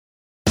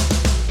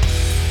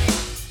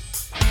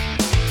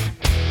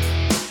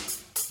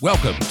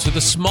Welcome to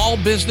the Small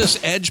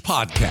Business Edge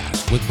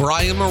podcast with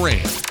Brian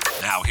Moran.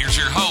 Now here's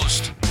your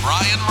host,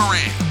 Brian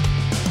Moran.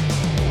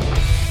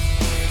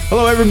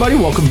 Hello, everybody.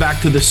 Welcome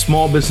back to the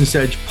Small Business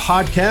Edge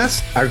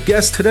podcast. Our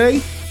guest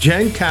today,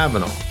 Jen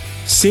Kavanagh,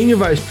 Senior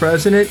Vice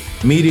President,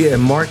 Media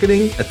and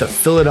Marketing at the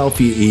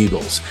Philadelphia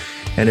Eagles.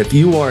 And if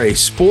you are a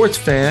sports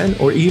fan,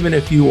 or even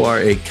if you are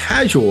a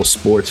casual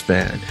sports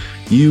fan,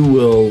 you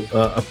will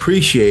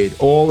appreciate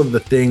all of the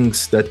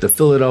things that the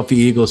Philadelphia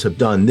Eagles have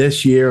done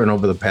this year and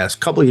over the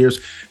past couple of years.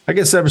 I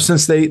guess ever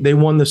since they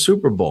won the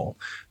Super Bowl,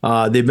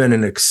 they've been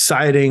an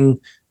exciting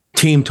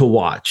team to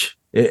watch,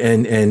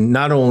 and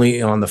not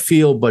only on the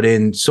field, but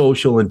in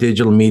social and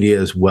digital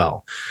media as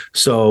well.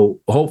 So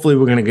hopefully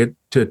we're going to get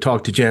to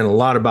talk to Jen a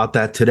lot about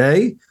that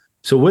today.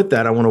 So with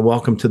that, I want to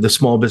welcome to the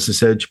Small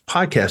Business Edge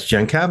podcast,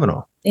 Jen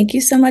Kavanagh. Thank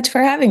you so much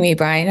for having me,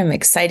 Brian. I'm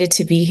excited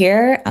to be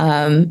here.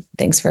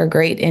 Thanks for a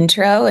great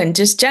intro, and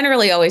just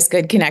generally always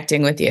good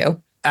connecting with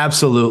you.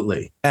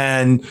 Absolutely.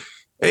 And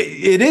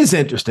it is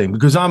interesting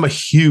because I'm a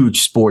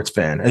huge sports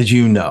fan, as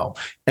you know,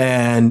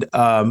 and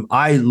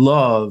I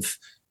love,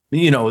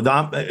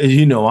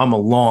 I'm a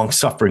long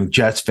suffering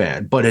Jets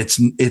fan, but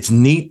it's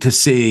neat to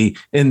see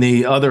in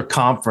the other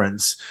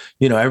conference,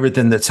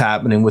 everything that's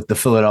happening with the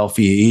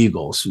Philadelphia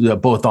Eagles,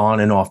 both on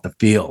and off the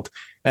field.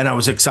 And I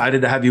was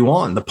excited to have you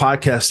on the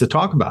podcast to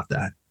talk about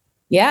that.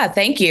 Yeah,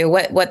 thank you.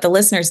 What the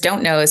listeners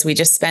don't know is we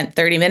just spent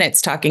 30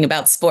 minutes talking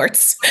about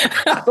sports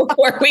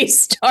before we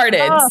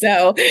started.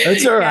 So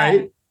that's all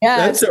right. Yeah,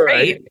 that's all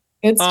right.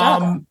 Good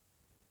stuff.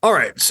 All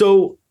right.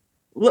 So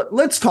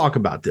let's talk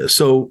about this.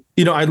 So,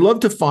 I'd love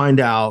to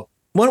find out,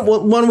 why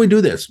don't we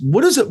do this?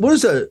 What is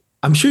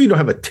I'm sure you don't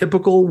have a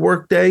typical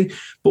work day,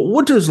 but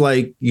what does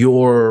like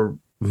your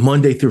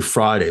Monday through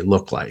Friday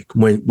look like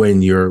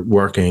when you're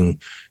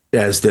working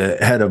as the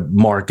head of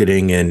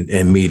marketing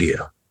and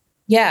media?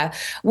 Yeah.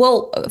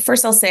 Well,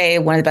 first I'll say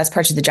one of the best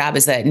parts of the job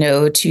is that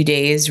no 2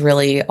 days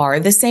really are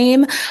the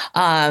same.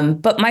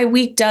 But my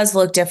week does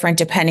look different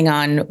depending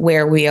on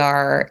where we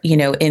are,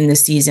 in the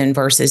season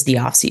versus the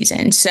off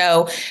season.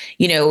 So,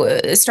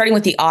 starting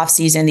with the off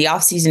season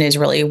is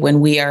really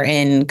when we are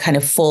in kind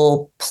of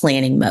full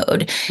planning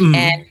mode. Mm-hmm.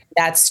 And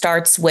that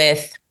starts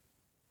with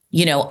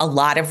a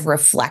lot of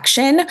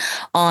reflection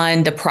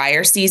on the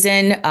prior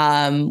season.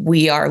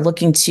 We are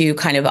looking to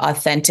kind of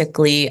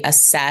authentically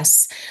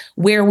assess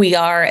where we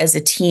are as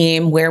a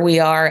team, where we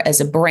are as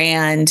a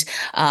brand,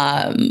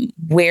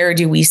 where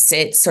do we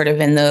sit sort of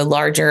in the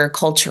larger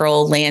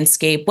cultural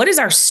landscape? What is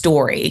our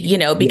story?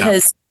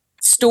 Because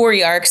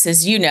story arcs,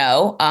 as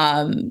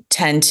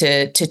tend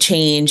to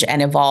change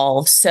and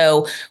evolve.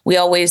 So we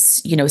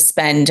always,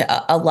 spend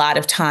a lot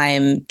of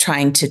time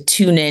trying to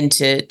tune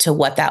into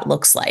what that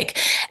looks like.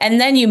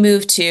 And then you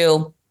move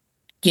to,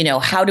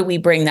 how do we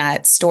bring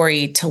that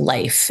story to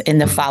life in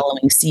the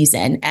following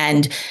season?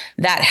 And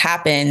that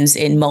happens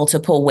in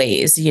multiple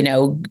ways,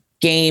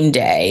 game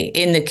day,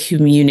 in the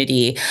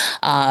community,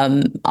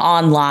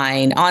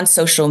 online, on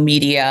social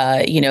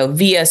media,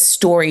 via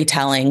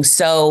storytelling.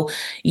 So,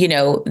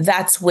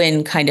 that's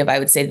when kind of, I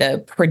would say,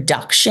 the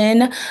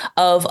production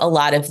of a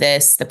lot of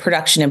this, the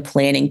production and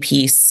planning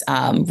piece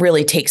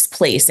really takes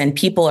place. And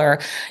people are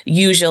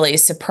usually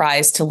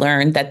surprised to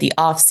learn that the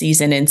off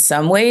season in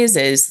some ways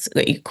is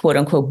quote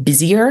unquote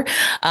busier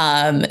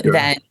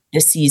than the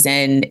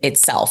season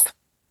itself.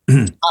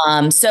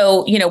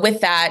 So,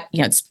 with that,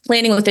 it's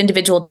planning with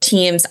individual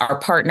teams, our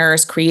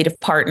partners, creative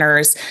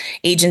partners,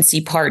 agency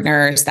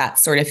partners, that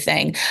sort of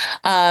thing.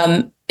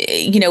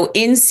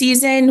 In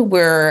season,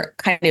 we're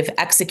kind of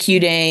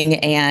executing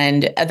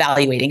and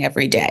evaluating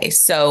every day.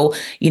 So,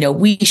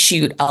 we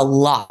shoot a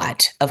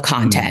lot of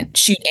content,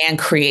 shoot and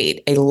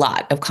create a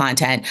lot of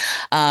content,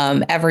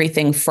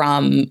 everything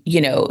from,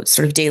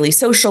 sort of daily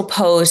social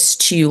posts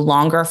to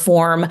longer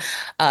form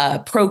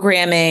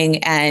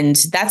programming. And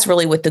that's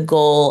really with the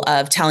goal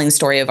of telling the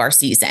story of our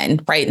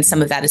season, right? And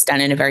some of that is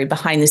done in a very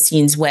behind the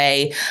scenes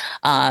way.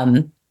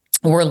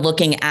 We're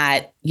looking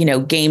at,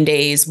 game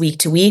days, week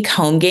to week,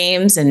 home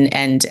games,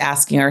 and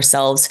asking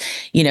ourselves,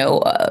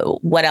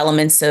 what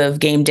elements of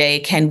game day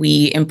can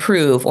we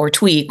improve or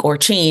tweak or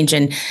change?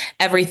 And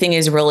everything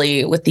is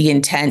really with the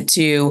intent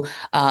to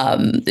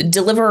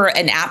deliver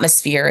an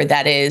atmosphere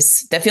that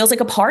feels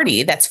like a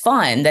party, that's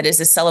fun, that is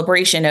a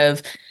celebration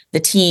of the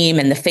team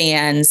and the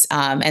fans.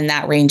 And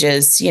that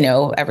ranges,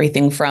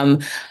 everything from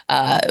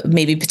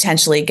maybe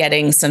potentially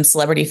getting some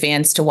celebrity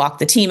fans to walk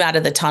the team out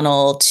of the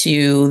tunnel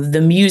to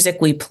the music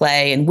we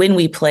play and when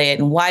we play it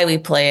and why we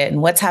play it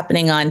and what's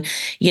happening on,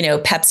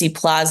 Pepsi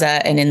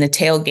Plaza and in the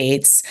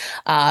tailgates.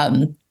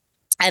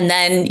 And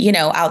then,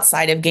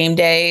 outside of game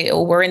day,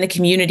 we're in the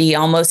community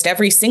almost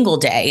every single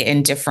day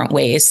in different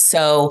ways.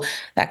 So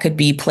that could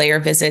be player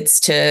visits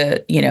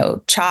to,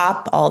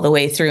 CHOP all the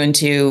way through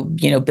into,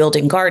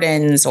 building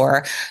gardens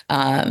or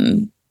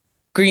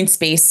green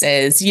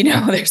spaces.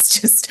 There's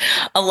just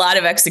a lot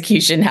of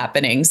execution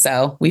happening.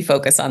 So we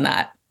focus on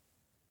that.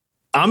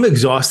 I'm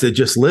exhausted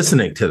just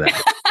listening to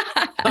that.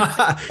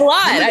 A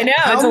lot. I know.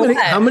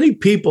 How many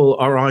people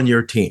are on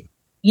your team?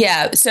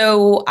 Yeah.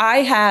 So I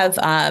have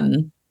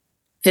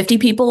 50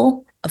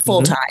 people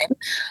full time.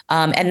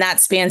 And that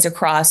spans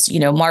across,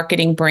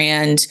 marketing,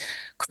 brand,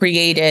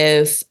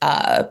 creative,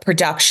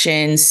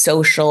 production,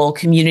 social,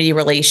 community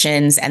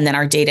relations, and then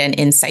our data and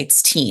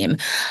insights team.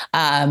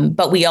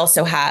 But we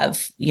also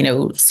have,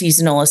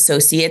 seasonal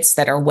associates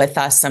that are with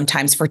us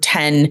sometimes for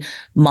 10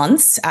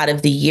 months out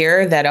of the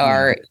year that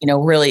are,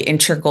 really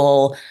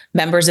integral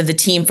members of the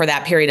team for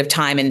that period of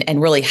time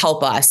and really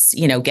help us,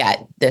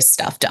 get this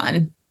stuff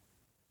done.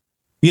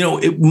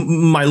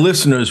 My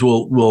listeners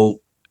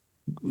will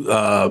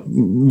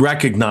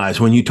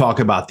recognize when you talk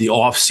about the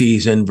off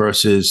season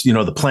versus,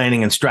 the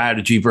planning and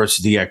strategy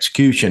versus the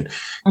execution.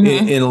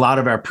 In a lot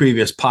of our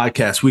previous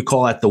podcasts, we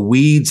call that the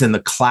weeds and the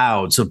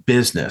clouds of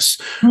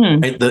business.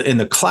 In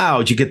the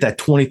clouds, you get that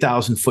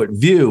 20,000 foot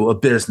view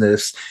of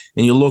business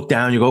and you look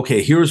down, you go,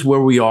 okay, here's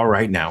where we are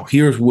right now.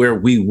 Here's where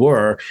we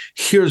were.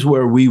 Here's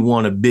where we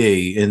want to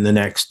be in the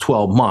next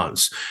 12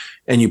 months.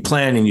 And you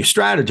plan and you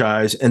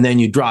strategize, and then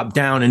you drop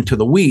down into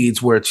the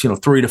weeds where it's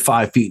 3 to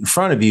 5 feet in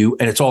front of you,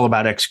 and it's all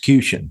about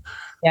execution.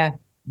 Yeah.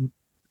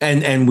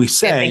 And we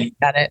say,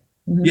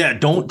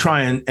 don't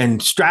try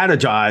and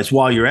strategize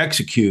while you're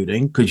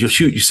executing, because you'll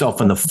shoot yourself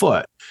in the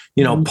foot.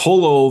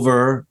 Pull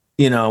over.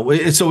 So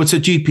it's a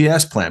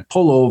GPS plan.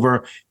 Pull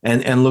over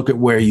and look at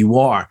where you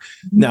are.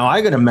 Now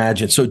I can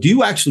imagine. So do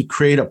you actually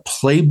create a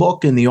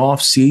playbook in the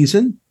off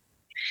season?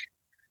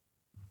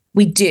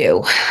 We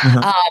do.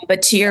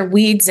 But to your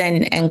weeds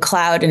and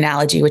cloud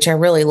analogy, which I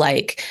really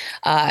like,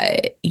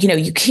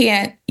 you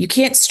can't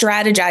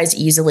strategize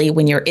easily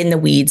when you're in the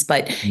weeds,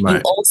 but you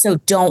also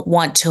don't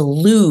want to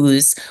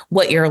lose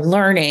what you're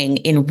learning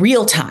in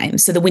real time.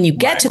 So that when you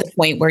get to the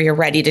point where you're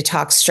ready to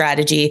talk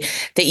strategy,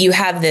 that you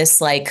have this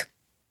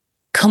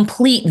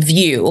complete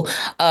view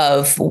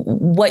of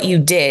what you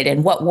did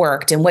and what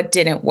worked and what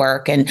didn't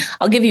work. And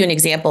I'll give you an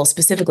example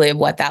specifically of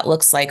what that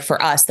looks like for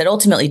us that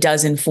ultimately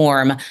does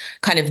inform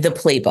kind of the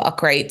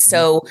playbook, right?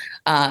 So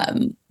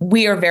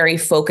we are very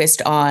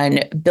focused on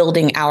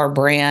building our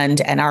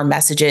brand and our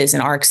messages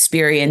and our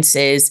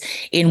experiences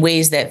in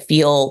ways that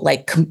feel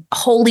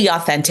wholly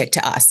authentic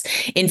to us.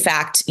 In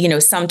fact,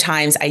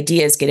 sometimes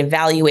ideas get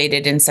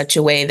evaluated in such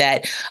a way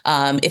that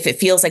if it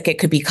feels like it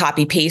could be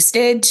copy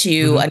pasted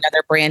to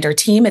another brand or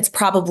team, it's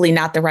probably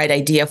not the right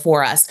idea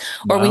for us,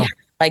 or we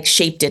haven't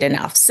shaped it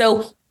enough.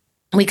 So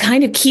we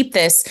kind of keep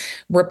this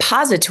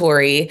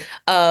repository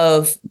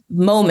of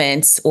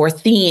moments or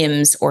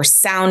themes or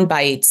sound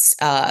bites,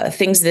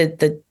 things that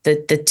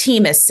the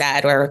team has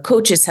said or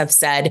coaches have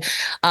said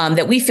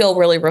that we feel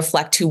really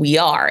reflect who we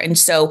are. And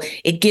so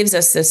it gives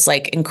us this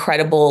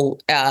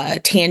incredible,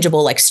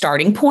 tangible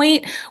starting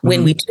point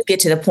when we do get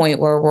to the point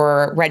where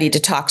we're ready to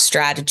talk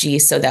strategy,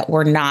 so that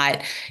we're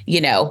not,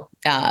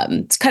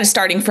 it's kind of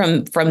starting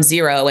from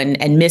zero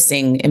and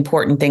missing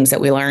important things that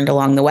we learned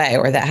along the way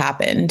or that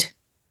happened.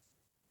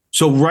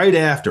 So right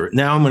after,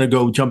 now I'm going to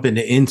go jump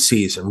into in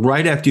season.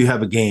 Right after you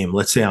have a game,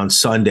 let's say on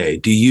Sunday,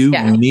 do you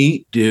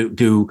meet,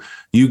 do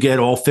you get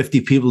all 50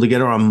 people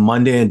together on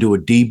Monday and do a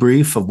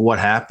debrief of what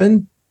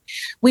happened?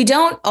 We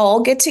don't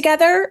all get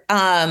together,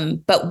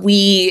 but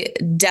we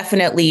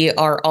definitely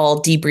are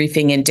all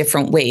debriefing in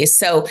different ways.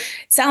 So it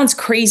sounds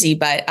crazy,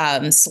 but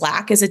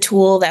Slack is a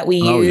tool that we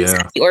use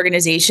at the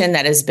organization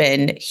that has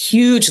been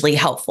hugely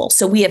helpful.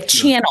 So we have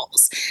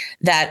channels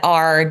that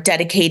are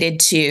dedicated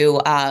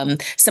to,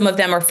 some of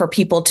them are for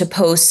people to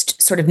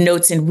post sort of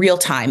notes in real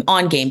time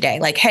on game day,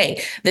 like,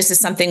 hey, this is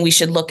something we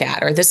should look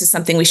at, or this is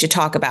something we should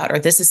talk about, or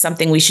this is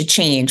something we should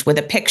change with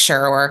a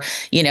picture, or,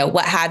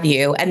 what have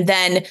you. And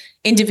then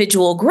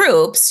individual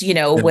groups,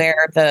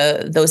 where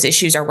those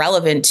issues are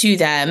relevant to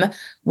them,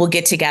 will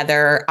get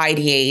together,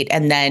 ideate,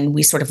 and then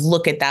we sort of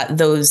look at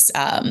those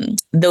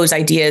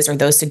ideas or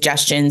those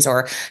suggestions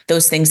or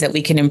those things that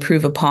we can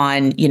improve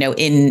upon,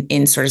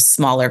 in sort of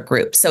smaller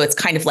groups. So it's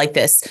kind of like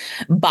this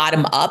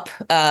bottom up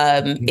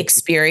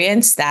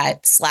experience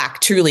that Slack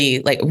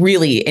truly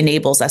really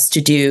enables us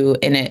to do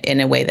in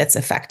a way that's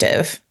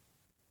effective.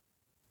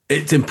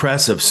 It's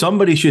impressive.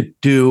 Somebody should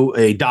do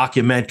a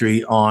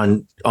documentary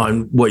on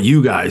what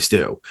you guys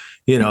do.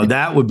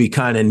 That would be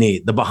kind of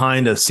neat. The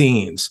behind the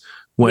scenes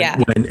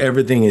when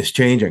everything is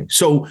changing.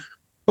 So,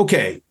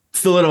 okay,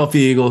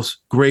 Philadelphia Eagles,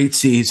 great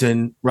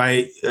season,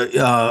 right?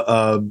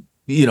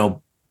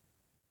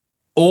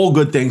 All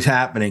good things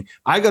happening.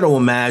 I got to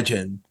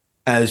imagine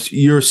as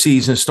your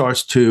season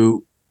starts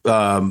to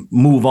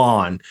move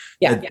on,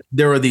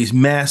 there are these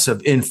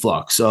massive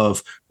influx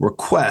of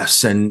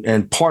requests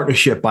and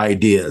partnership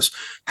ideas.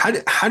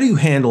 How do you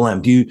handle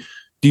them? Do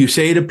you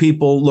say to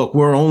people, look,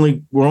 we're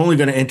only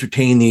going to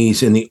entertain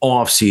these in the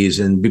off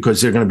season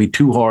because they're going to be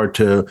too hard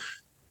to,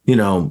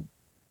 kind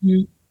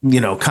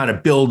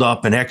of build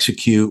up and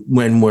execute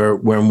when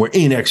we're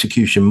in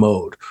execution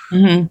mode,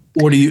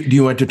 or do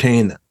you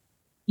entertain them?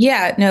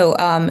 Yeah, no,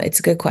 it's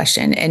a good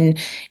question. And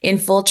in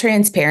full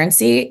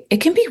transparency, it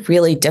can be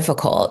really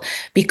difficult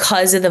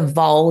because of the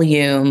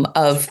volume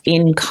of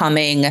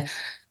incoming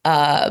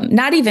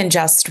not even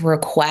just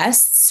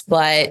requests,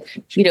 but,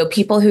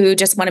 people who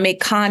just want to make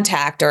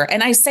contact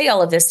and I say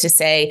all of this to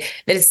say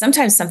that it's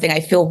sometimes something I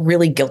feel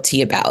really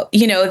guilty about,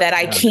 that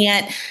I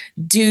can't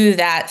do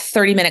that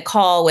 30-minute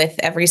call with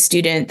every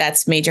student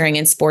that's majoring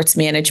in sports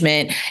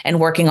management and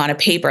working on a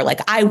paper. Like,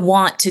 I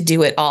want to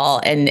do it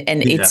all. And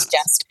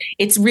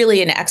it's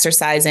really an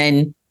exercise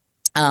in,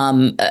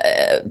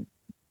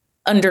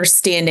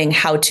 understanding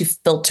how to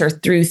filter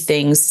through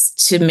things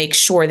to make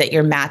sure that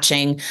you're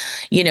matching,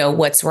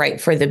 what's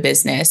right for the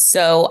business.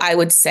 So I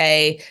would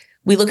say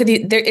we look at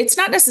it's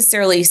not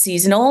necessarily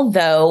seasonal,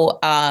 though.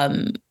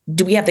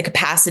 Do we have the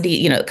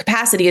capacity?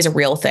 Capacity is a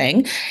real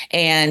thing.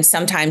 And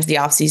sometimes the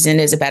off season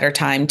is a better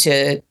time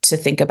to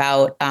think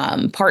about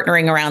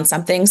partnering around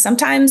something.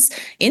 Sometimes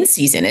in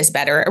season is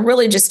better. It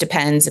really just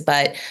depends.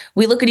 But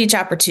we look at each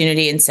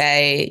opportunity and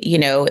say,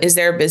 is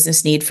there a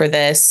business need for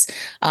this?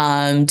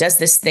 Does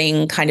this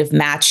thing kind of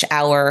match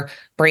our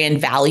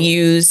brand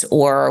values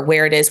or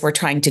where it is we're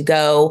trying to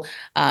go?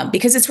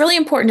 Because it's really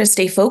important to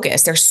stay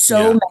focused. There's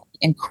so many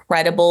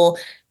incredible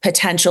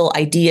potential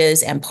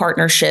ideas and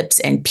partnerships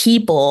and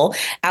people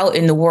out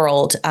in the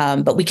world,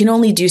 but we can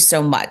only do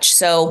so much.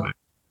 So,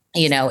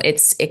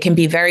 it can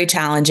be very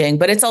challenging,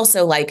 but it's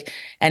also like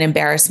an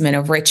embarrassment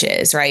of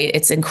riches, right?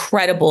 It's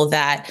incredible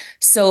that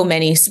so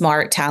many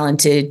smart,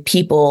 talented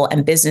people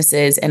and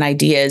businesses and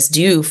ideas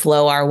do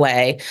flow our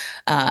way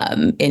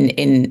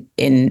in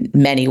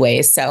many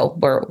ways. So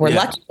we're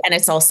lucky, and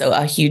it's also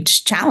a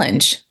huge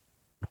challenge.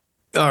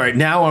 All right.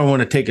 Now I want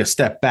to take a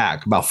step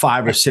back about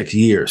 5 or 6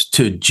 years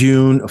to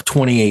June of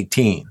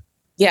 2018.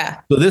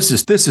 Yeah. So this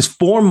is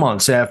 4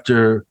 months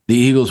after the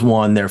Eagles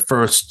won their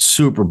first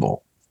Super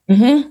Bowl.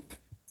 Mm-hmm.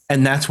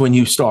 And that's when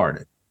you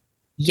started.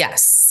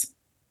 Yes.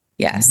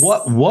 Yes.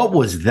 What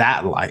was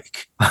that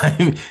like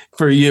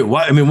for you?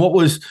 What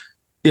was,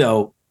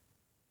 what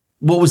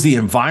was the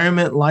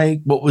environment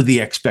like? What were the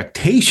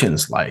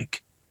expectations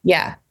like?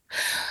 Yeah.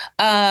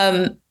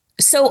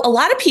 So a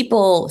lot of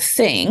people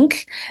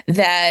think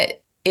that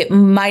it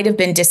might have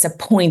been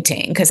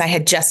disappointing because I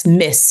had just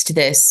missed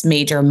this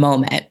major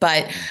moment.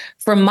 But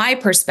from my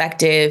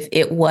perspective,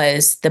 it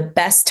was the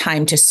best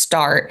time to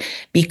start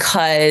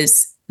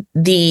because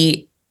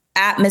the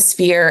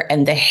atmosphere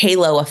and the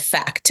halo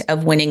effect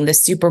of winning the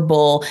Super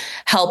Bowl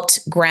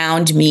helped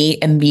ground me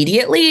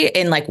immediately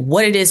in like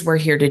what it is we're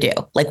here to do.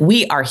 Like,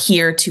 we are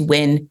here to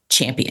win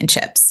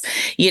championships,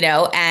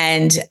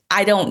 and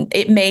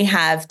it may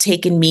have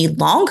taken me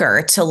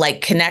longer to like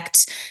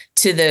connect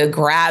to the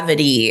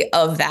gravity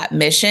of that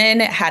mission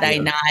had I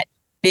not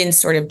been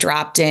sort of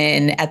dropped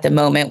in at the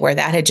moment where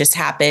that had just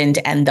happened,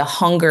 and the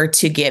hunger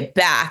to get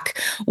back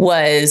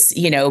was,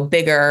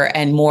 bigger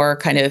and more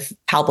kind of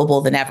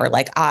palpable than ever.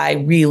 Like, I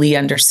really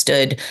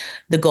understood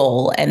the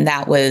goal, and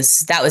that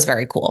was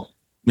very cool.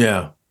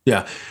 Yeah.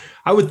 Yeah.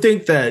 I would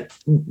think that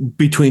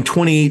between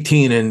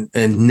 2018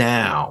 and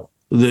now,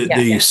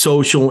 the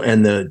social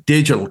and the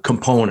digital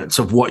components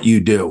of what you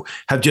do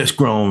have just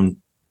grown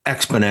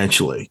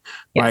exponentially,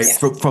 right?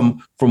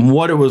 From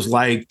what it was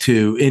like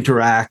to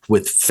interact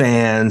with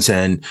fans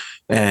and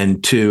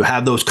to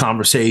have those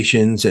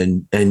conversations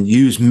and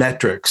use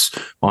metrics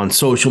on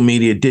social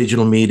media,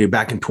 digital media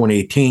back in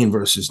 2018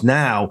 versus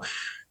now,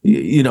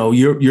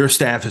 your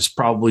staff has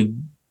probably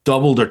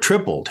doubled or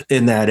tripled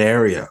in that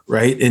area,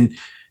 right? In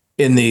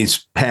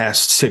these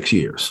past 6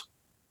 years.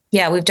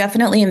 Yeah, we've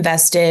definitely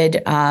invested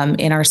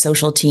in our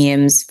social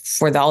teams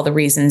for all the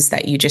reasons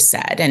that you just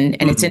said. And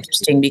it's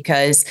interesting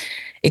because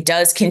it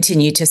does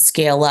continue to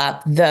scale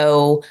up,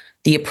 though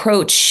the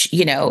approach,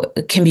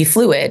 can be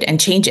fluid and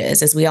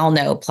changes. As we all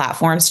know,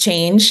 platforms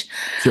change.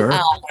 Sure.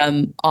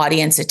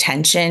 Audience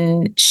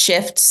attention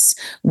shifts.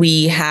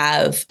 We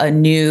have a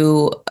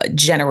new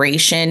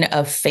generation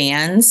of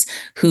fans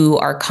who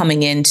are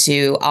coming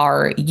into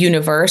our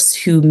universe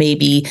who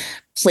maybe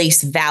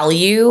place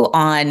value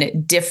on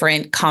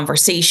different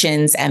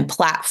conversations and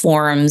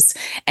platforms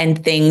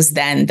and things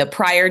than the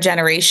prior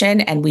generation.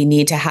 And we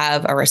need to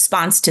have a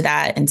response to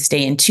that and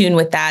stay in tune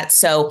with that.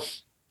 So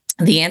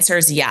the answer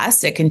is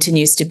yes. It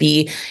continues to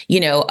be,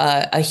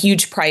 a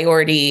huge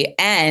priority.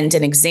 And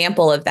an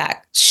example of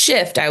that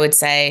shift, I would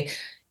say,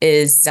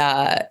 is,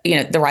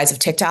 the rise of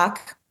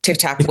TikTok.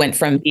 TikTok went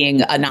from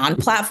being a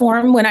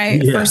non-platform when I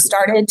first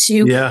started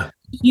to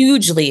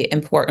hugely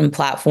important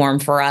platform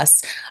for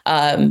us.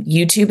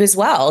 YouTube as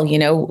well,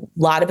 a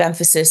lot of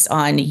emphasis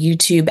on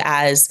YouTube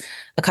as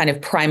a kind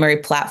of primary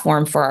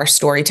platform for our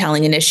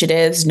storytelling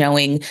initiatives,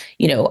 knowing,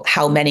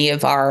 how many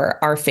of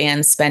our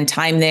fans spend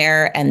time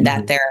there and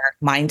that their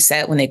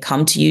mindset when they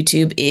come to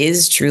YouTube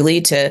is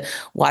truly to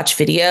watch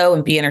video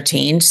and be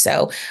entertained.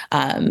 So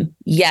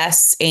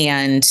yes,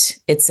 and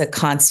it's a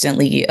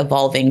constantly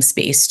evolving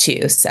space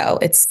too. So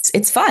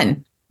it's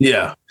fun.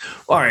 Yeah.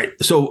 All right.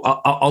 So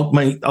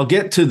I'll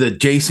get to the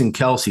Jason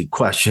Kelce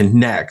question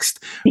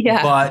next.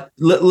 Yeah. But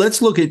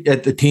let's look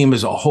at the team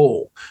as a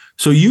whole.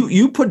 So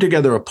you put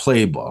together a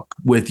playbook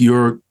with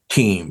your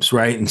teams,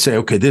 right? And say,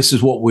 okay, this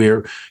is what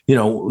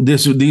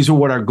these are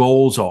what our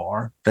goals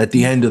are at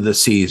the end of the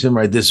season,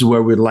 right? This is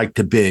where we'd like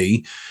to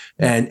be.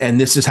 And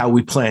this is how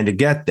we plan to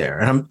get there.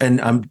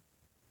 And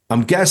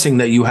I'm guessing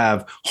that you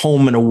have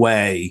home and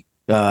away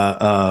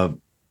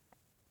kind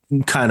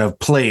of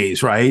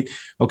plays, right?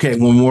 Okay,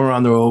 when we're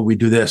on the road, we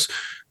do this.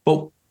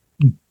 But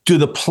do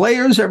the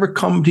players ever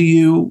come to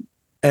you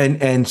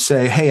and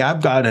say, hey,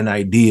 I've got an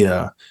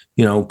idea,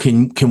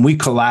 can we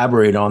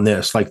collaborate on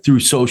this, like through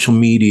social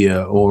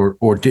media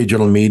or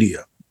digital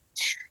media?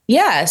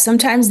 Yeah,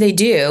 sometimes they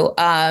do.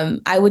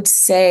 I would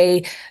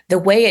say the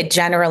way it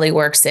generally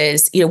works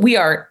is,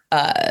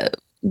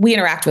 we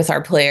interact with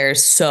our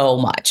players so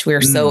much.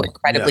 We're so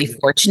incredibly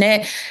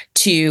fortunate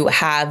to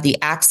have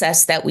the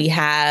access that we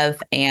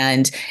have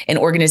and an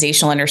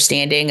organizational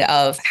understanding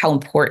of how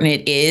important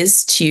it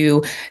is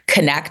to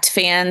connect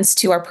fans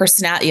to our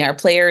personality, our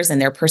players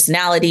and their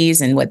personalities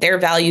and what their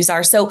values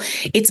are. So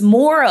it's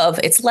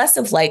less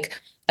of like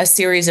a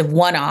series of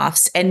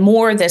one-offs and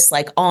more this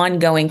like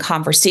ongoing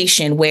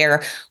conversation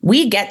where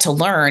we get to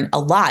learn a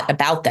lot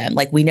about them.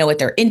 Like we know what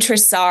their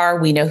interests are.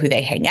 We know who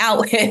they hang out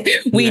with.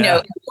 We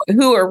know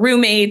who are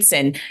roommates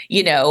and,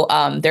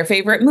 their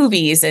favorite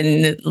movies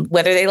and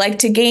whether they like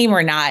to game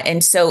or not.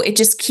 And so it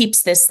just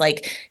keeps this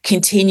like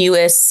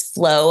continuous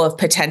flow of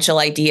potential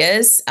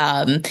ideas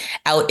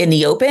out in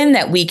the open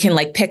that we can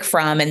like pick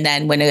from. And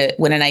then when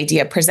an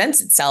idea presents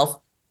itself,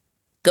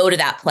 go to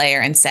that player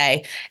and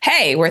say,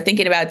 hey, we're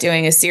thinking about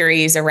doing a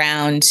series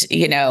around,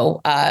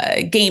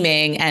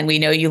 gaming, and we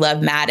know you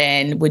love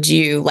Madden. Would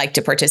you like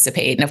to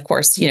participate? And of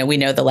course, we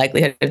know the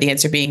likelihood of the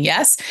answer being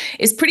yes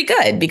is pretty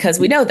good because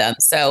we know them.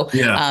 So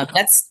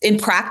that's in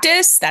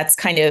practice. That's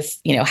kind of,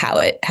 how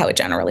it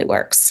generally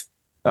works.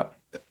 All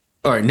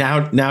right.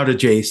 Now to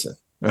Jason.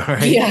 All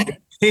right. Yeah.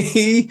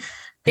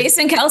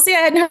 Jason Kelce,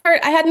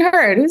 I hadn't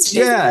heard. Who's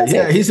Jason Kelce?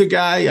 Yeah. He's a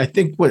guy, I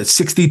think,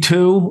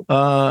 62?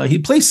 He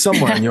plays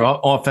somewhere on your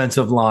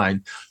offensive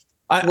line.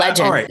 Legend.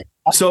 All right.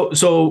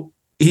 So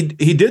he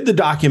did the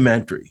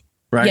documentary,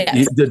 right?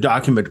 Yes. The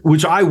documentary,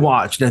 which I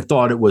watched and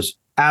thought it was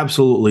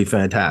absolutely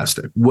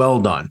fantastic. Well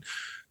done.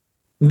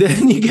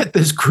 Then you get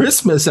this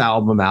Christmas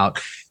album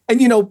out. And,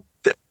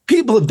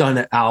 people have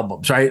done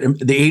albums, right?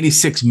 The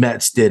 86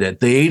 Mets did it.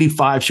 The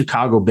 85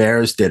 Chicago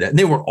Bears did it. And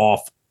they were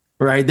awful.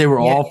 Right. They were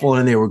awful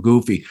and they were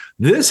goofy.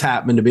 This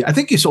happened to be, I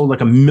think he sold like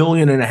 1.5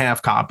 million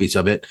copies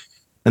of it.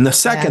 And the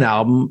second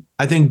album,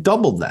 I think,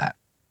 doubled that.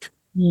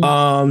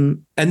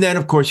 And then,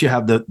 of course, you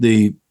have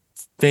the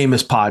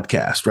famous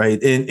podcast, right?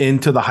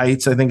 Into the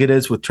Heights, I think it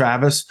is, with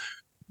Travis.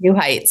 New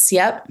Heights.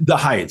 Yep. The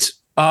Heights.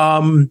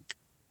 How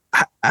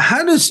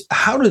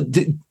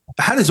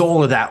does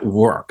all of that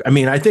work? I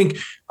mean, I think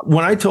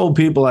when I told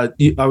people I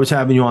was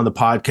having you on the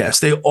podcast,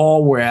 they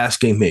all were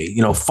asking me,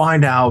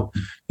 find out,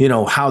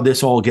 how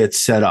this all gets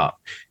set up.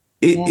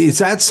 Is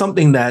that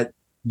something that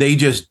they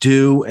just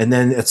do, and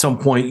then at some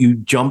point you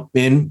jump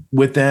in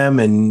with them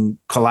and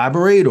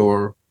collaborate,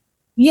 or?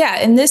 Yeah,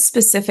 in this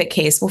specific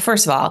case, well,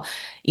 first of all,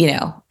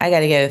 I got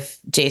to give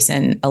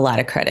Jason a lot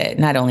of credit,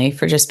 not only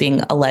for just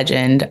being a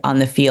legend on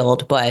the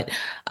field, but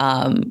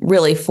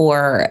really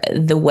for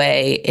the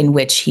way in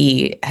which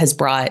he has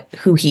brought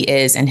who he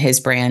is and his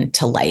brand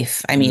to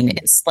life. I mean,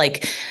 it's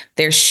like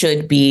there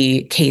should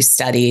be case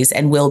studies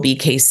and will be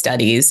case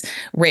studies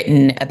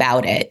written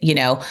about it,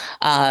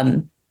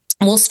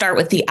 We'll start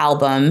with the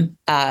album.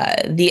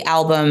 The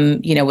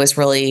album, was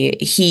really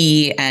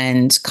he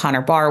and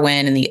Connor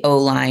Barwin and the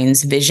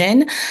O-line's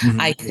vision.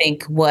 I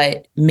think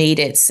what made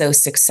it so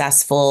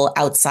successful,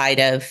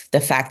 outside of the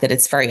fact that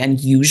it's very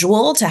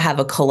unusual to have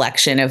a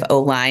collection of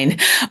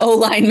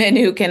O-linemen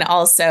who can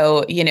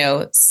also,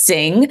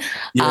 sing.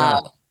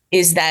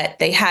 Is that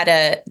they had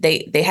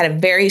a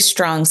very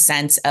strong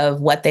sense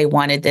of what they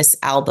wanted this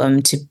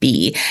album to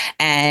be.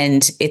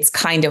 And it's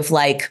kind of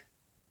like,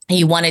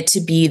 you want it to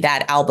be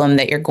that album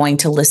that you're going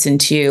to listen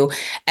to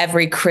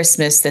every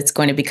Christmas, that's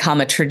going to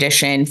become a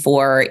tradition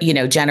for,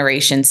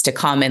 generations to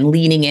come, and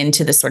leaning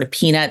into the sort of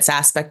Peanuts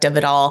aspect of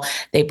it all.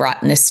 They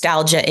brought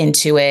nostalgia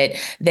into it.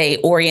 They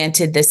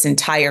oriented this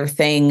entire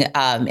thing in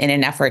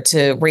an effort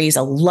to raise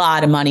a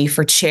lot of money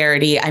for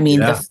charity. I mean,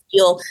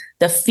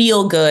 the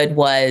feel good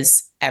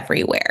was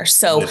everywhere.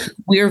 So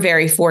we're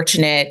very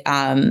fortunate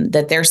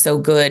that they're so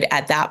good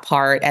at that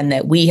part, and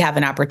that we have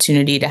an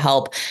opportunity to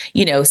help,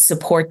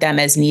 support them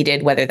as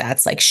needed, whether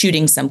that's like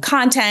shooting some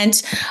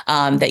content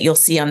that you'll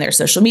see on their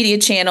social media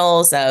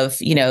channels of,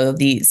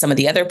 some of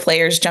the other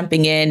players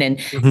jumping in and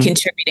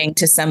contributing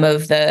to some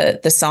of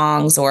the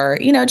songs, or,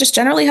 just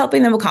generally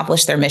helping them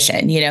accomplish their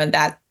mission.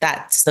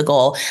 That's the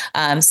goal.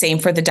 Same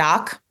for the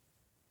doc.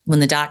 When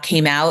the doc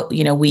came out,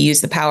 we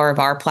used the power of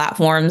our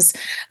platforms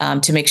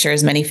to make sure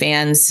as many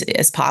fans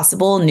as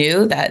possible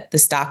knew that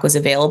this doc was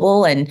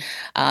available. And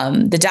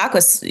the doc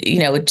was,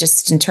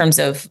 just in terms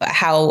of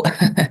how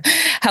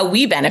how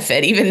we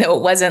benefit, even though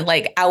it wasn't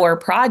like our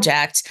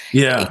project.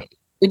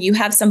 when you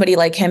have somebody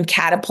like him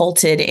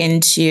catapulted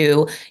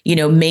into,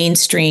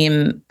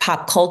 mainstream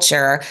pop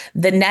culture,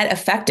 the net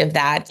effect of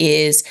that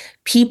is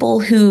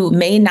people who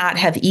may not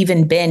have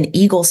even been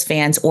Eagles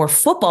fans or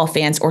football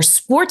fans or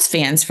sports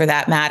fans for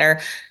that matter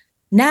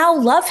now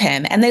love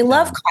him, and they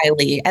love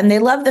Kylie, and they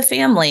love the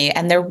family,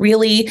 and they're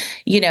really,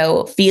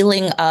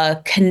 feeling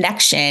a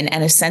connection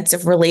and a sense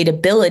of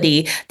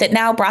relatability that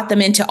now brought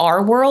them into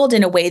our world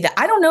in a way that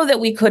I don't know that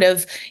we could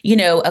have,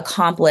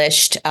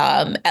 accomplished,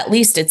 at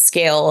least at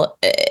scale,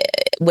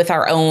 with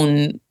our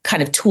own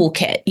kind of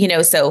toolkit,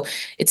 so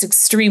it's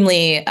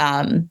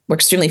we're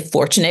extremely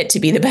fortunate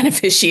to be the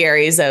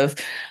beneficiaries of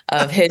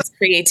his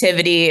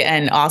creativity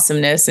and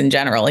awesomeness in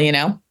general,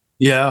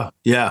 Yeah.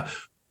 Yeah.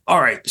 All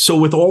right. So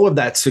with all of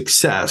that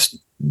success,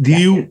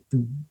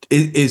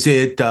 is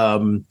it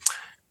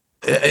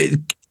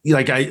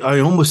like I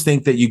almost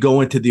think that you go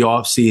into the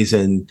off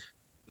season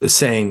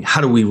saying, how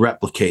do we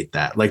replicate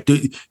that? Like,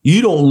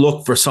 you don't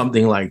look for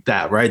something like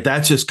that, right?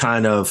 That's just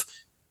kind of,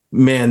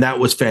 man, that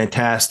was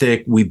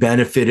fantastic. We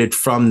benefited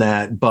from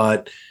that.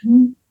 But,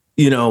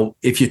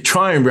 if you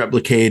try and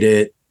replicate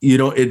it,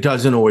 it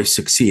doesn't always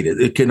succeed.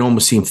 It can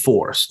almost seem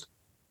forced.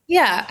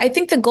 Yeah. I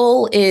think the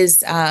goal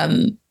is,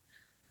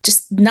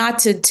 just not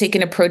to take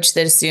an approach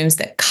that assumes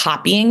that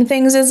copying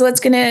things is what's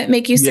going to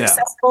make you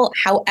successful.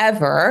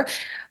 However,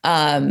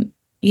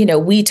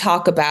 we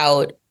talk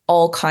about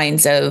all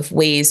kinds of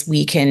ways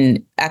we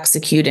can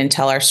execute and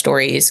tell our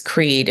stories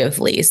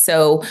creatively.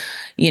 So,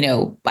 I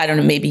don't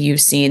know, maybe you've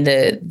seen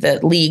the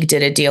league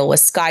did a deal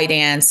with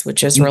Skydance,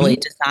 which is really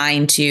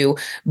designed to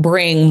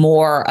bring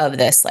more of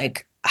this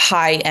like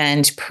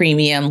high-end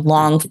premium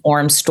long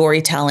form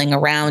storytelling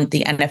around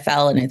the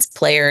NFL and its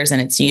players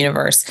and its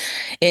universe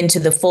into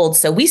the fold.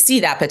 So we see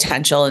that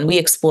potential and we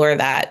explore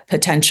that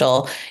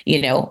potential,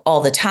 all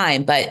the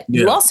time. But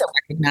you also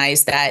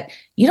recognize that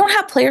you don't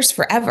have players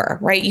forever,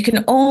 right? You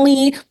can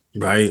only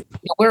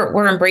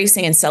We're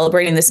embracing and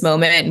celebrating this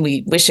moment, and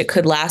we wish it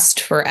could last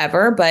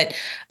forever. But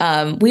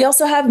we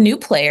also have new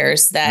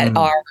players that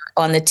are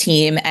on the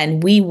team,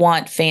 and we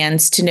want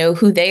fans to know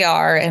who they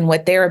are and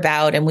what they're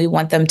about, and we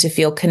want them to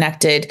feel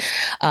connected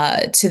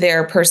to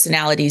their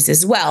personalities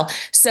as well.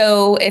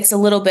 So it's a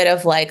little bit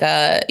of like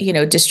a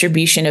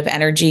distribution of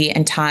energy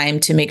and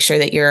time to make sure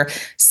that you're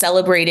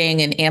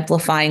celebrating and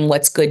amplifying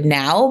what's good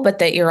now, but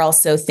that you're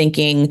also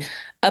thinking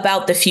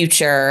about the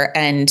future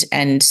and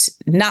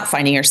not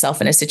finding yourself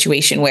in a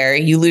situation where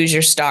you lose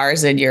your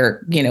stars and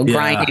you're,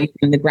 grinding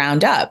from the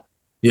ground up.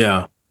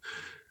 Yeah.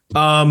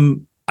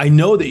 I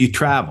know that you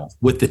travel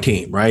with the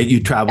team, right?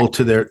 You travel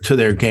to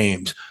their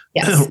games.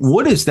 Yes.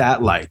 What is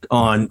that like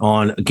on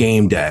a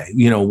game day?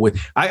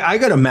 I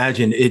got to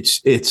imagine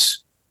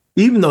it's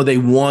even though they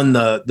won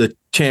the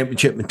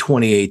championship in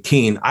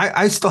 2018,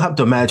 I still have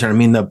to imagine, I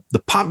mean, the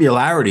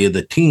popularity of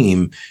the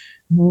team,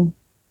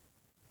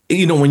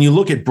 when you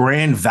look at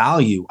brand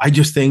value, I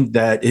just think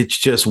that it's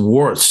just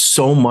worth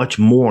so much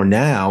more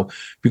now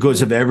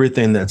because of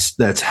everything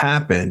that's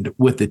happened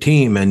with the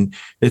team. And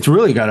it's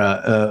really got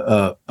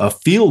a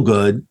feel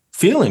good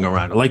feeling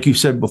around it, like you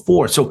said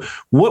before. So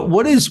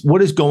what is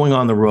going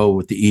on the road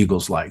with the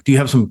Eagles like? Do you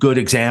have some good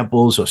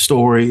examples or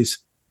stories?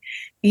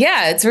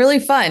 Yeah, it's really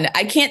fun.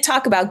 I can't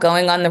talk about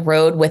going on the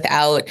road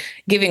without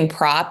giving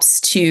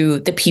props to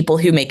the people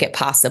who make it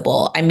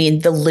possible. I mean,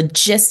 the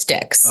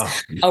logistics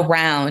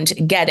around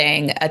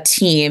getting a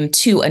team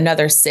to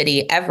another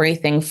city,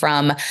 everything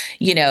from,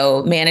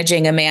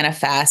 managing a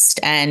manifest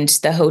and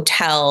the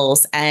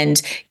hotels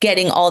and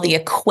getting all the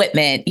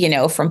equipment,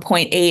 from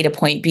point A to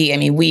point B. I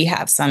mean, we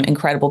have some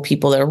incredible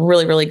people that are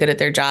really, really good at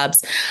their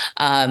jobs.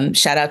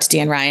 Shout out to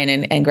Dan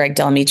Ryan and Greg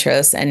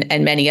Delamitros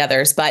and many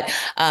others. But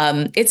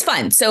it's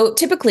fun. So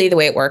typically the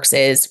way it works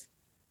is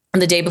on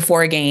the day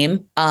before a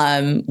game,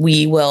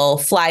 we will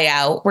fly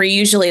out. We're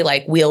usually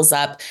like wheels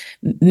up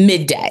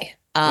midday.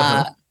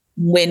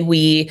 When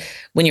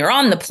you're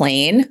on the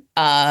plane,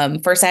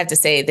 first I have to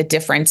say the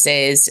difference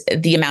is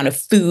the amount of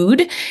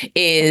food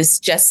is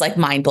just like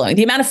mind blowing.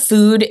 The amount of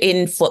food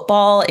in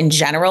football in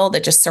general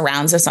that just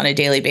surrounds us on a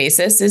daily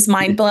basis is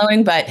mind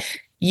blowing, but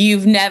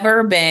you've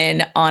never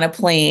been on a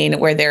plane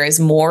where there is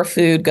more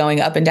food going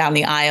up and down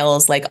the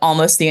aisles, like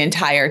almost the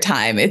entire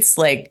time. It's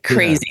like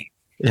crazy.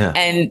 Yeah.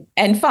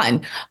 And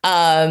fun.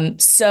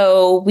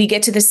 So we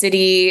get to the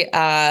city,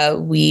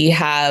 we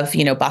have,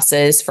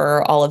 buses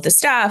for all of the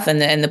staff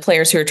and the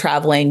players who are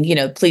traveling,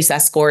 police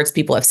escorts.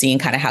 People have seen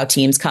kind of how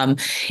teams come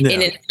in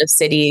and out of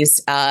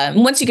cities.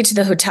 Once you get to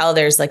the hotel,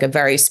 there's like a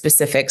very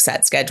specific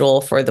set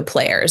schedule for the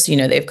players.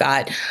 They've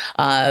got,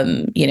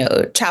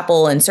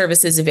 chapel and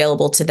services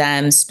available to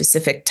them,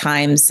 specific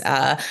times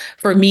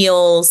for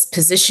meals,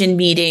 position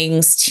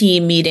meetings,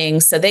 team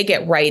meetings. So they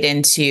get right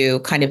into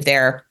kind of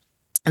their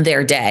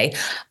day.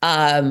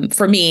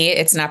 For me,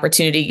 it's an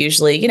opportunity.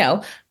 Usually,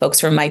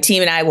 folks from my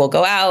team and I will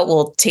go out,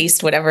 we'll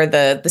taste whatever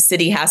the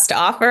city has to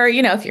offer.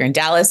 If you're in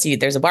Dallas,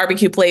 there's a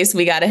barbecue place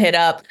we got to hit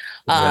up.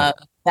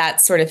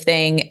 that sort of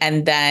thing.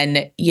 And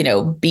then,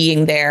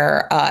 being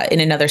there in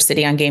another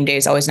city on game day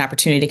is always an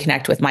opportunity to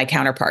connect with my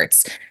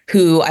counterparts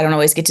who I don't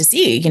always get to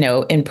see,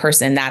 in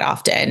person that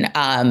often.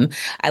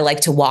 I like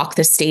to walk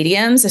the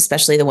stadiums,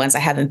 especially the ones I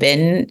haven't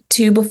been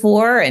to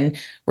before, and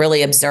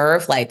really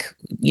observe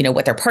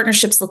what their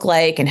partnerships look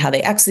like and how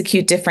they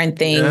execute different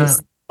things.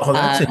 Yeah. Oh,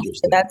 that's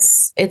interesting.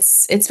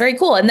 It's very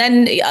cool. And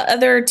then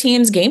other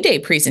teams' game day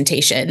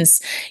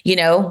presentations,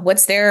 what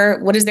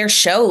does their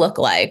show look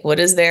like? What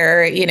is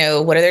their,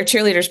 what are their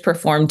cheerleaders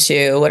perform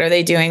to? What are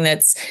they doing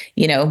that's,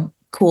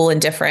 cool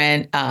and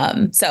different?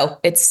 So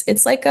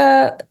it's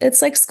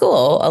like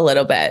school a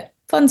little bit,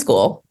 fun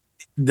school.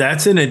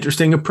 That's an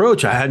interesting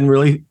approach. I hadn't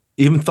really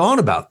even thought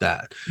about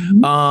that.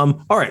 Mm-hmm.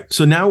 All right.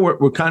 So now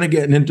we're kind of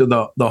getting into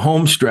the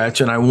home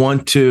stretch, and I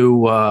want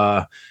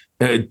to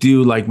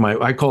do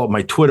I call it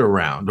my Twitter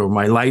round or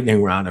my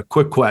lightning round of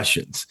quick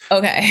questions.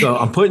 Okay. So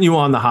I'm putting you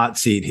on the hot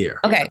seat here.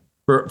 Okay.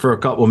 For a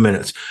couple of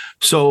minutes.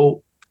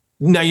 So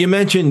now you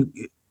mentioned,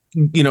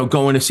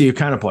 going to see your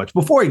counterparts.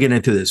 Before I get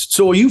into this,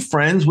 so are you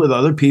friends with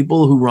other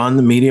people who run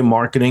the media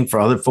marketing for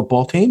other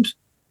football teams?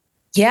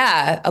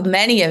 Yeah,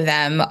 many of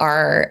them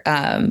are,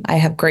 I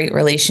have great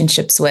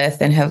relationships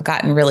with and have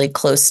gotten really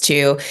close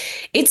to.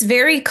 It's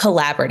very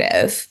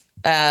collaborative.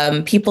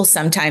 People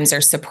sometimes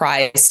are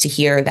surprised to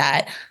hear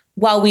that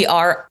while we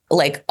are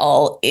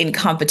all in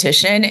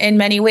competition in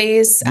many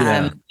ways,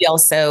 we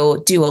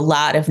also do a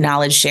lot of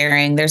knowledge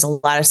sharing. There's a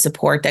lot of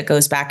support that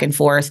goes back and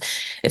forth.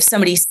 If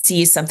somebody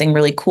sees something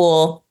really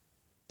cool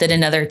that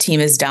another team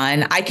has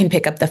done, I can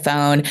pick up the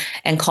phone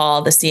and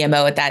call the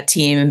CMO at that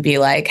team and be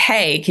like,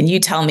 hey, can you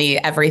tell me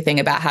everything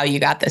about how you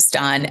got this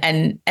done?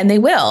 And they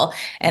will.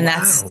 And Wow.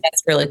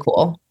 That's really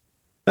cool.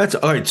 That's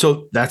all right.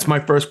 So that's my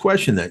first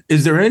question then.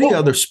 Is there any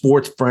other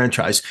sports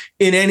franchise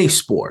in any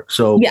sport?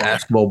 So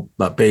basketball,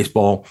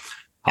 baseball,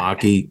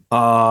 hockey,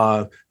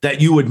 that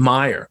you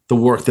admire the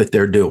work that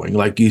they're doing?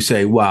 Like you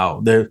say,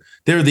 wow, they're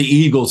the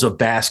Eagles of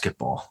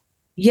basketball.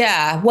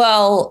 Yeah.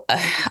 Well,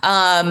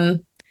 I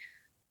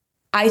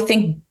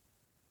think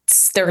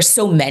there are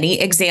so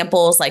many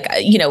examples,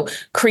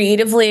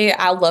 creatively,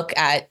 I'll look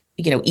at,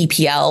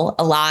 EPL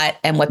a lot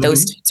and what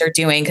those teams are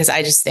doing, because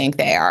I just think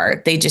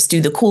they just do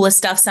the coolest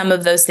stuff. Some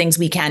of those things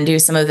we can do,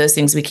 some of those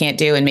things we can't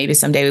do, and maybe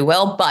someday we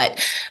will. But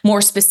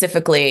more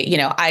specifically,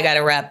 I got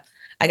to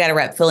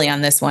rep Philly on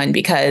this one,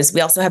 because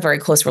we also have very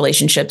close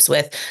relationships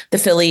with the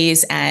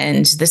Phillies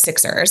and the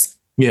Sixers.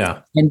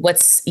 Yeah. And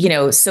what's,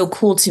 so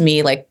cool to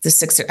me, the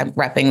Sixers, I'm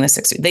repping the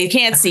Sixers. They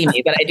can't see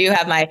me, but I do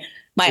have my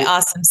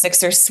awesome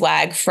Sixers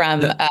swag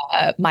from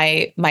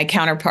my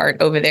counterpart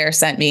over there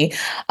sent me.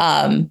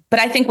 But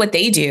I think what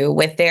they do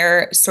with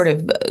their sort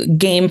of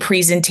game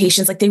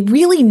presentations, they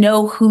really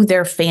know who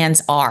their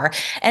fans are.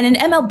 And an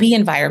MLB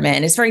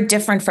environment is very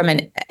different from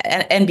an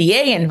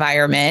NBA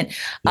environment.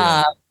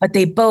 Yeah. But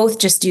they both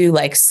just do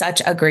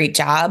such a great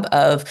job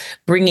of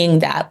bringing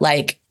that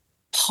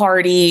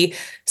party,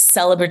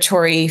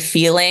 celebratory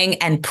feeling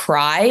and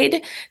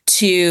pride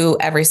to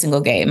every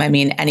single game. I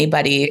mean,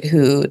 anybody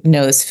who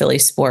knows Philly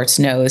sports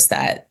knows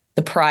that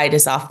the pride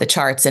is off the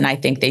charts. And I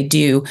think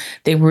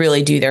they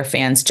really do their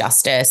fans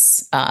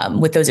justice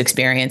with those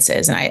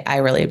experiences. And I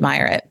really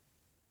admire it.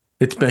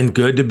 It's been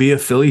good to be a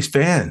Phillies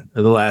fan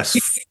for the last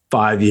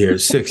 5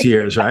 years, 6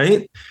 years,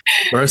 right?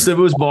 First it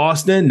was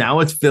Boston.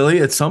 Now it's Philly.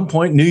 At some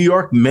point, New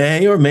York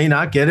may or may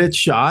not get its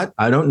shot.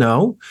 I don't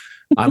know.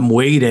 I'm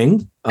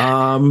waiting.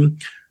 All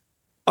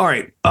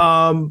right.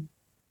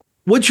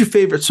 What's your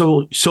favorite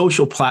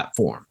social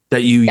platform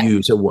that you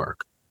use at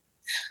work?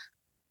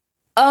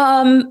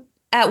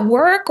 At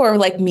work or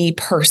me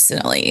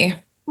personally?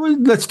 Well,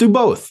 let's do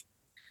both.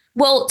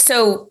 Well,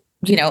 so,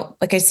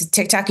 like I said,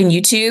 TikTok and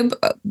YouTube,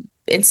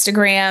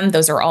 Instagram,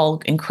 those are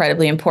all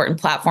incredibly important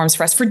platforms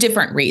for us for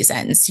different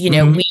reasons.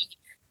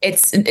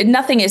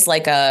 Nothing is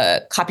like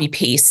a copy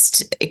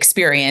paste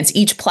experience.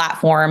 Each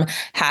platform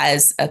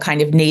has a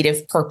kind of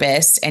native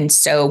purpose. And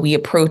so we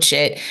approach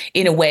it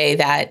in a way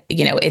that,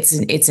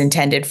 it's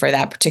intended for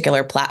that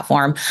particular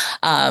platform.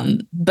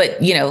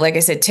 But, like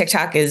I said,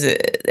 TikTok is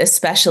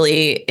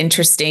especially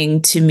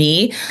interesting to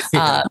me.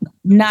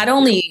 Not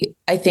only,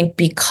 I think,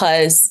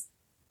 because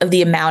of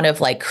the amount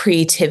of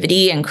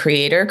creativity and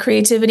creator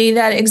creativity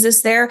that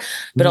exists there,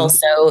 but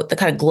also the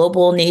kind of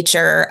global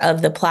nature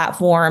of the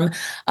platform.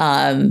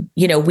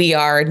 We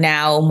are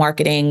now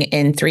marketing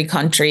in 3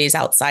 countries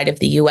outside of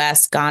the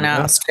US, Ghana,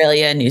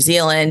 Australia, New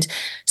Zealand.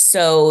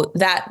 So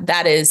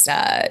that is,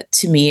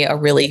 to me, a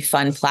really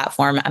fun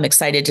platform. I'm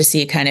excited to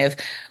see kind of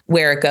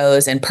where it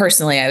goes. And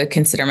personally, I would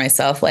consider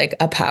myself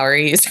a power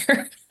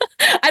user.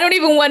 I don't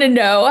even want to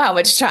know how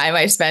much time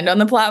I spend on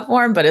the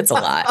platform, but it's a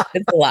lot.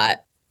 It's a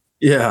lot.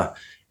 Yeah.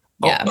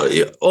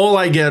 All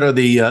I get are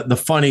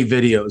the funny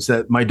videos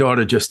that my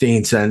daughter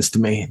Justine sends to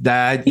me.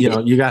 That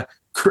you got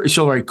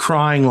she'll write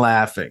crying,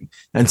 laughing,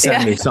 and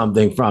send me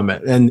something from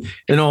it, and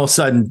all of a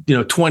sudden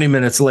 20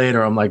 minutes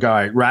later I'm like, all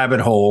right, rabbit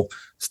hole.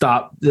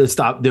 Stop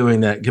doing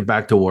that. Get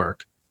back to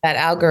work. That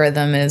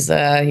algorithm is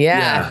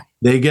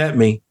They get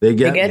me. They They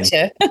get get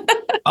me.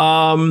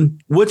 you.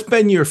 What's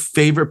been your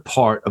favorite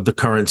part of the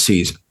current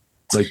season?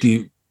 Like, do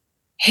you?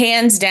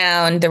 Hands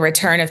down, the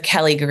return of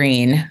Kelly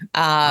Green.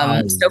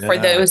 So for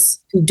Yeah. those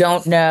who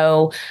don't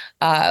know,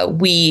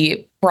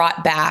 we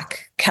brought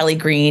back Kelly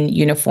Green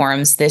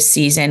uniforms this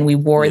season. We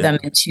wore them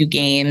in 2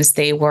 games.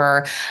 They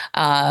were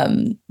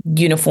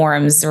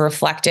uniforms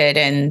reflected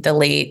in the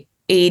late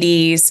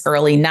 80s,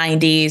 early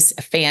 90s.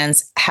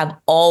 Fans have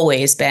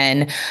always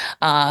been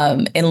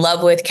in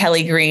love with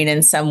Kelly Green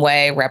in some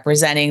way,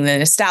 representing the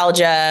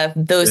nostalgia.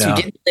 Those who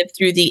didn't live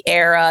through the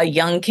era,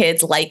 young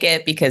kids like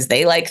it because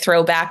they like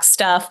throwback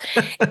stuff.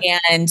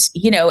 And,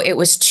 it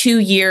was 2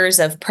 years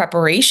of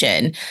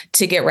preparation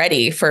to get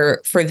ready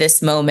for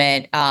this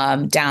moment,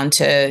 down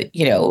to,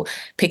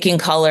 picking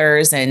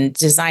colors and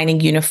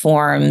designing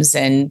uniforms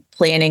and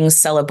planning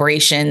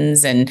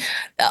celebrations and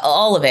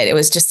all of it. It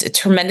was just a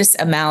tremendous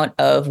amount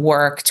of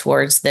work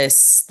towards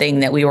this thing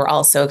that we were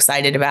all so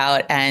excited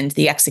about. And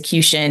the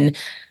execution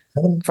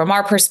from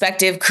our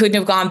perspective couldn't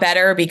have gone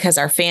better because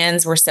our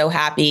fans were so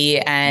happy.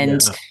 And,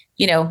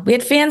 we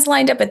had fans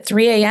lined up at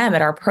 3 a.m.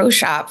 at our pro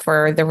shop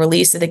for the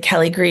release of the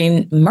Kelly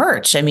Green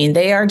merch. I mean,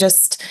 they are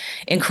just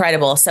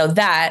incredible. So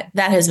that's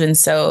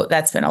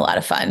been a lot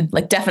of fun.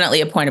 Like, definitely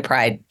a point of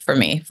pride for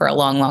me for a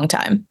long, long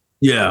time.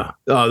 Yeah.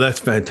 Oh, that's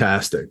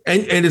fantastic.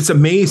 And it's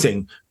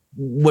amazing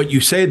what you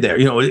said there.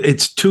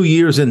 It's 2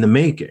 years in the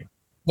making.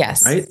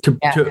 Yes. Right.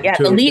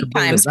 The lead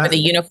times for the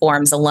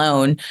uniforms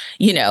alone,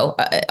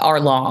 are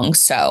long.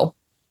 So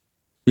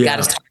you got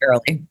to start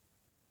early.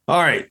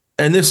 All right.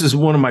 And this is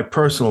one of my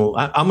personal,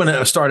 I'm going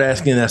to start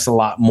asking this a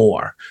lot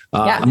more,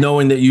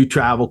 knowing that you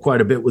travel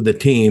quite a bit with the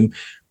team.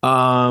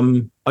 Are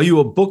you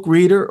a book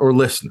reader or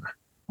listener?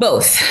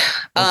 Both.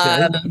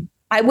 Okay.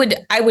 I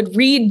would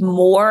read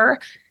more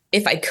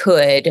if I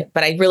could,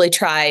 but I really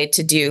try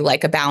to do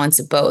like a balance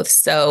of both.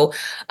 So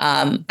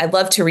I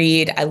love to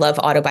read. I love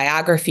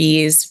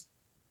autobiographies.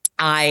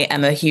 I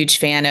am a huge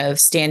fan of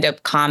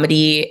stand-up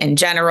comedy in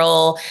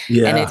general.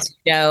 Yeah. And it's,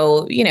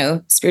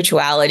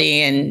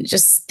 spirituality and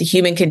just the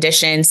human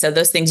condition. So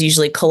those things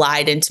usually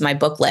collide into my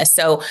book list.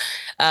 So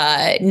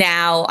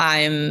now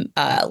I'm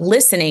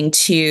listening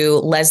to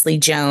Leslie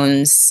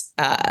Jones'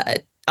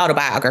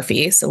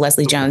 autobiography. So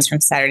Leslie Jones from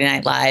Saturday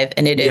Night Live.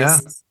 And it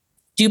is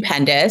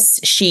stupendous.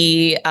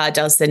 She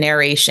does the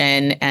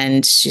narration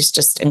and she's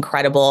just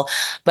incredible.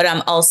 But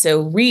I'm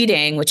also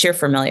reading, which you're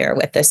familiar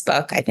with this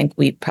book. I think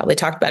we probably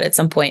talked about it at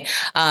some point,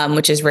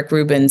 which is Rick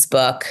Rubin's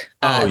book,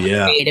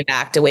 Creative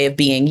Act, A Way of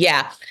Being.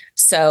 Yeah.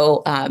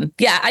 So,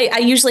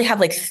 I usually have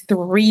like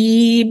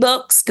 3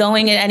 books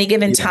going at any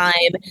given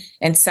time.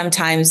 And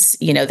sometimes,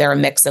 they're a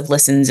mix of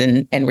listens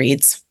and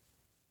reads.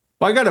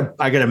 Well,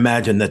 I gotta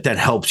imagine that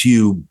helps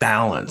you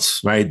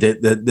balance, right?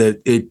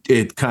 That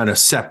it kind of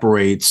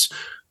separates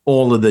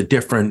all of the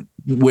different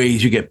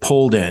ways you get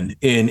pulled in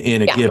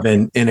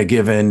a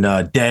given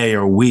day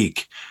or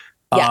week.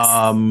 Yes.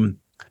 All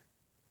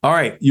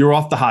right, you're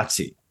off the hot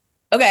seat.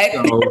 Okay.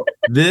 So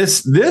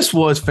this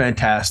was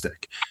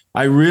fantastic.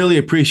 I really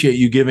appreciate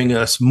you giving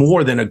us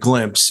more than a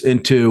glimpse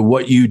into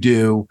what you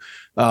do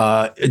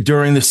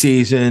during the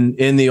season,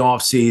 in the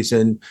off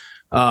season.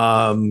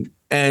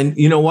 And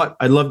you know what?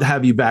 I'd love to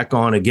have you back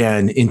on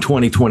again in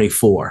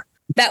 2024.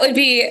 That would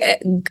be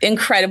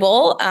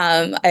incredible.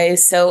 I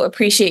so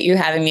appreciate you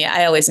having me.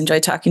 I always enjoy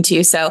talking to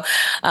you. So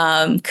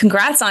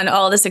congrats on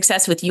all the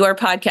success with your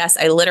podcast.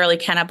 I literally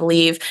cannot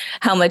believe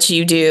how much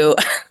you do.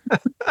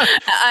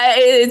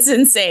 It's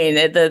insane.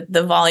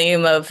 The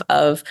volume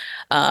of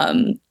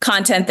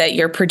content that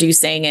you're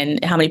producing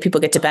and how many people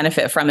get to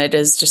benefit from it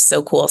is just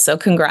so cool. So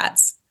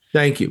congrats.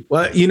 Thank you.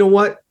 Well, you know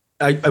what?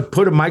 I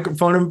put a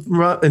microphone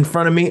in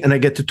front of me and I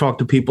get to talk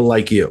to people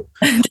like you.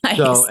 Nice.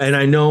 So, and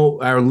I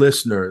know our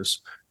listeners.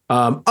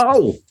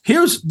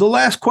 Here's the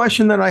last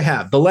question that I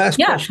have. The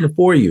last question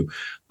for you.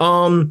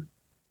 And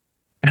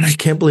I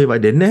can't believe I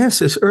didn't ask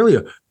this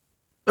earlier.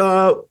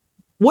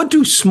 What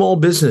do small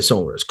business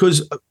owners?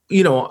 Because,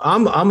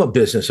 I'm a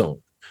business owner,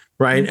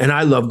 right? Mm-hmm. And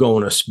I love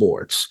going to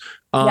sports.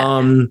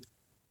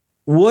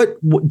 What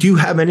do you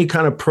have any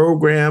kind of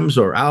programs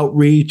or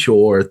outreach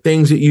or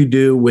things that you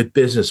do with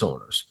business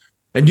owners?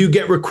 And do you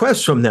get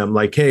requests from them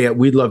like, hey,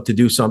 we'd love to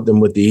do something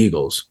with the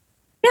Eagles?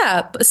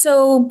 Yeah,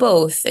 so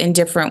both in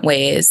different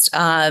ways.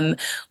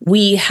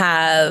 We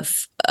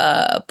have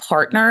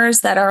partners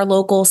that are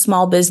local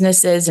small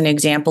businesses. An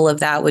example of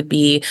that would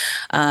be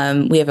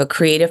we have a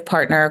creative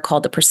partner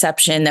called The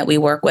Perception that we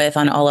work with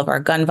on all of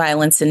our gun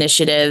violence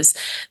initiatives.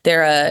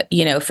 They're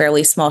a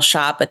fairly small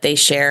shop, but they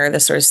share the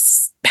sort of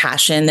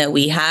passion that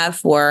we have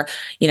for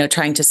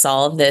trying to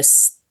solve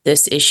this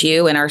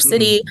issue in our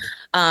city.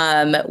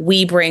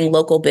 We bring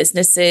local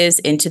businesses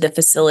into the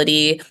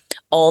facility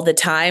all the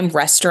time.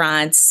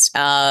 Restaurants,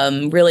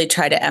 really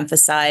try to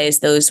emphasize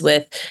those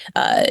with,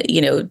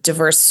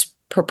 diverse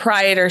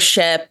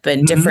proprietorship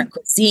and different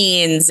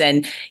cuisines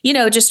and,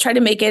 just try to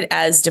make it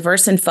as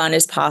diverse and fun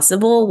as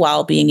possible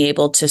while being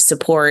able to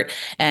support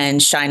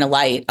and shine a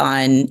light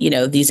on,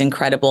 these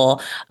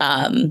incredible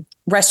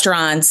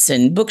restaurants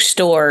and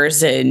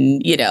bookstores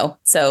and, Yeah.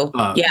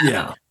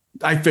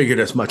 I figured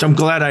as much. I'm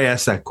glad I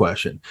asked that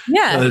question.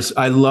 Yeah. Because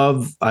I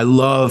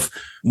love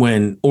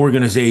when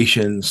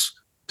organizations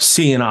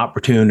see an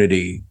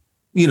opportunity,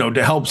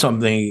 to help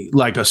something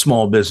like a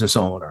small business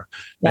owner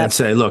and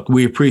say, look,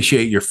 we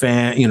appreciate your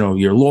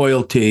your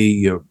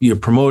loyalty, you're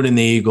promoting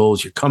the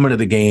Eagles, you're coming to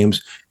the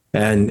games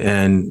and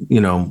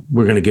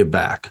we're going to give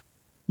back.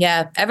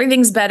 Yeah.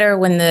 Everything's better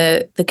when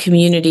the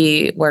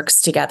community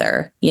works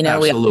together. We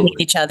all meet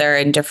each other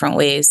in different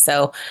ways.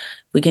 So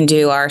we can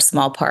do our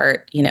small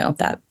part,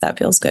 that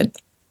feels good.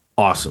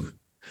 Awesome.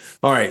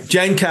 All right.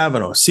 Jen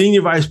Kavanagh,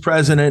 Senior Vice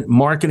President,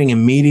 Marketing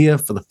and Media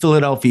for the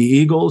Philadelphia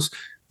Eagles.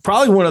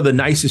 Probably one of the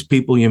nicest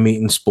people you meet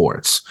in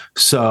sports.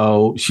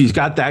 So she's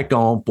got that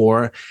going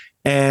for her.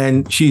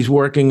 And she's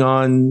working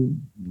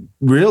on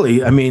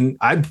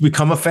I've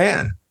become a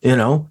fan.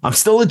 I'm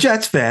still a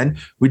Jets fan.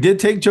 We did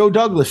take Joe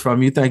Douglas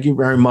from you. Thank you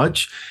very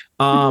much.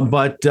 I've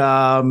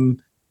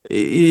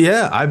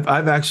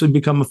actually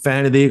become a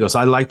fan of the Eagles.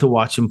 I like to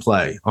watch them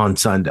play on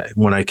Sunday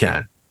when I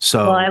can.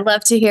 So I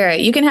love to hear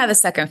it. You can have a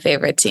second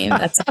favorite team.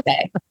 That's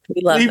okay.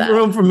 We love leave that.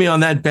 room for me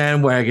on that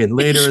bandwagon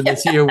later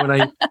this year when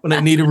I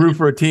need to root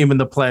for a team in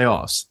the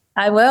playoffs.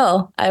 I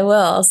will.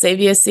 I'll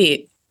save you a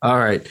seat. All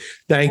right.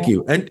 Thank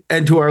you.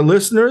 And to our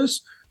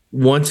listeners,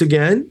 once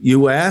again,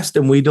 you asked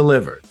and we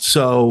delivered.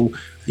 So,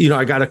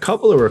 I got a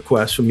couple of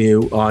requests from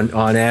you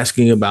on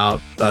asking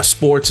about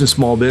sports and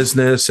small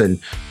business and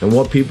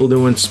what people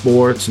do in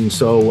sports. And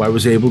so I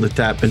was able to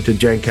tap into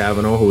Jen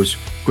Kavanagh, who was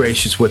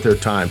gracious with her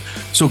time.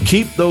 So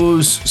keep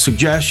those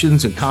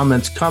suggestions and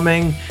comments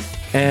coming.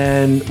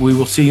 And we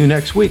will see you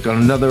next week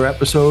on another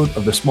episode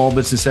of the Small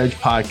Business Edge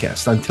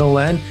podcast. Until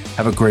then,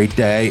 have a great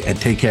day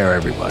and take care,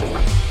 everybody.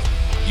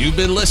 You've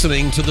been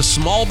listening to the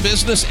Small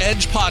Business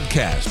Edge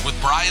podcast with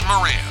Brian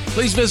Moran.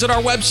 Please visit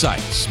our website,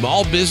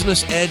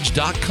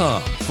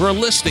 smallbusinessedge.com, for a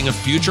listing of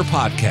future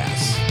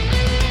podcasts.